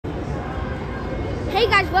Hey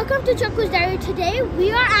guys, welcome to Chuckle's Diary. Today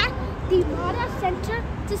we are at the Mada Center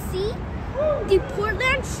to see the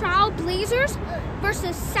Portland Trail Blazers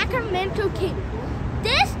versus Sacramento Kings.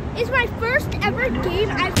 This is my first ever game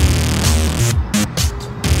I've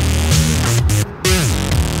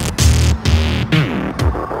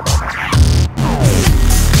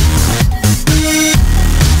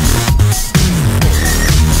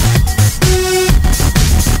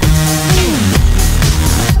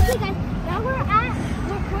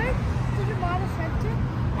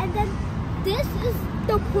This is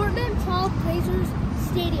the Portland Trail Blazers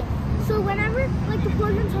Stadium. So whenever the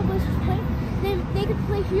Portland Trail Blazers play, they can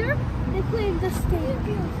play here, they play in this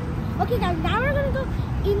stadium. Okay guys, now we're gonna go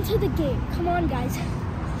into the game. Come on guys.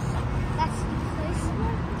 That's the place.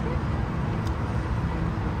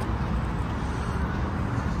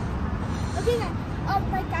 Okay guys,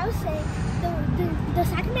 like I was saying, the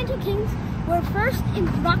Sacramento Kings were first in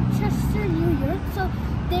Rochester, New York, so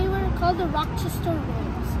they were called the Rochester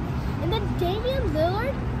Royals. And then Damian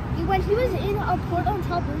Lillard, when he was in a Portland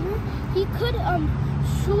Trail Blazers, he could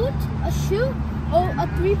shoot a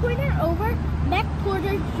three-pointer over Mac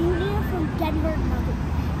Porter Jr. from Denver Nuggets.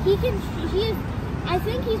 I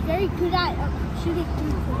think he's very good at shooting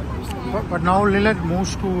three-pointers. But now Lillard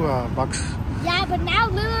moves to Bucks. Yeah, but now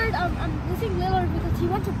Lillard, I'm missing Lillard because he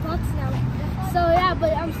went to Bucks now. So yeah,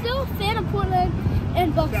 but I'm still a fan of Portland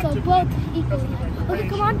and Bucks, so both equally. Okay,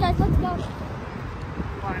 come on guys, let's go.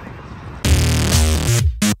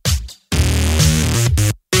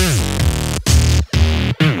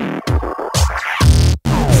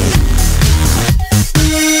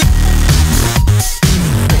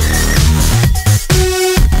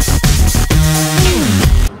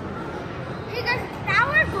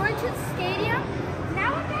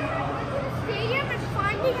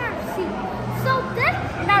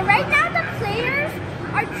 Now right now the players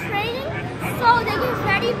are training so they get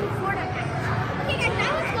ready before the match. Okay guys,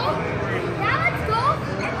 now let's go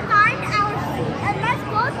and find our seat. And let's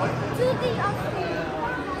go to the stadium.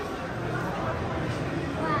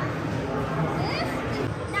 Wow.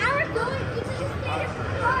 Now we're going into the stadium.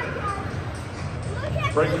 Look at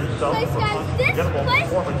this place guys. This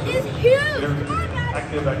place is huge. Come on guys.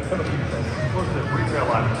 Active activities and exclusive retail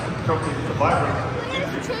items, showcase the vibrant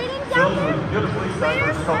beautifully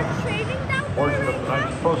diverse culture. Portion of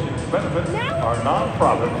tonight's proceeds benefit our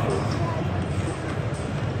non-profit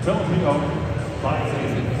Filipino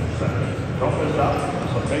Science Center. Don't miss out on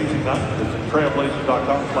this amazing night. Visit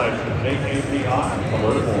trailblazers.com/AAPI to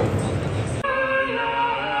learn more.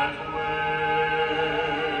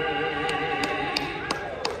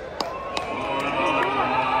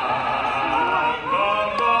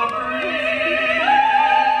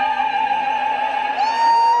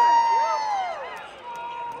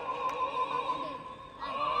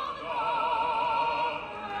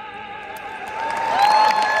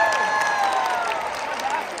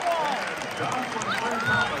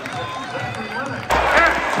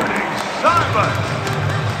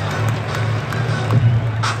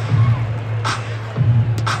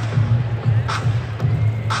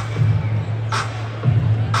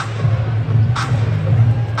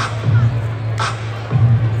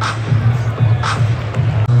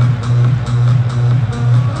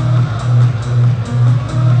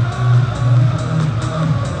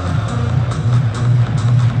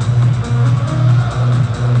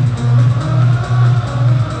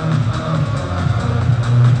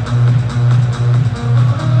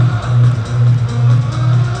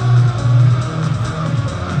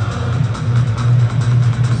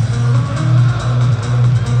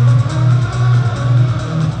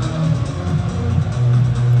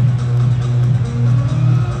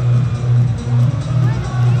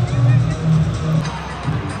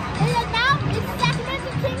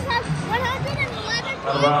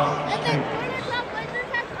 And the Portland Trail Blazers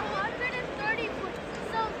has 130 points.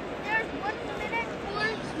 So there's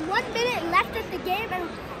 1 minute left of the game, and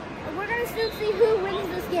we're gonna soon see who wins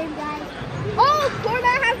this game, guys. Oh,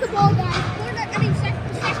 Portland has the ball, guys.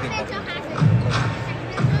 Sacramento has it.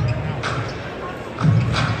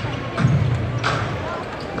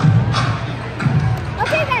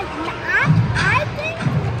 Okay, guys. I think.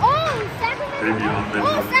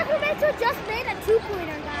 Sacramento just made a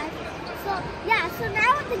 2-pointer, guys. So yeah, so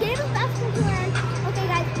now the game is back to end. Okay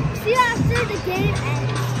guys, see you after the game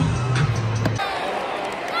ends.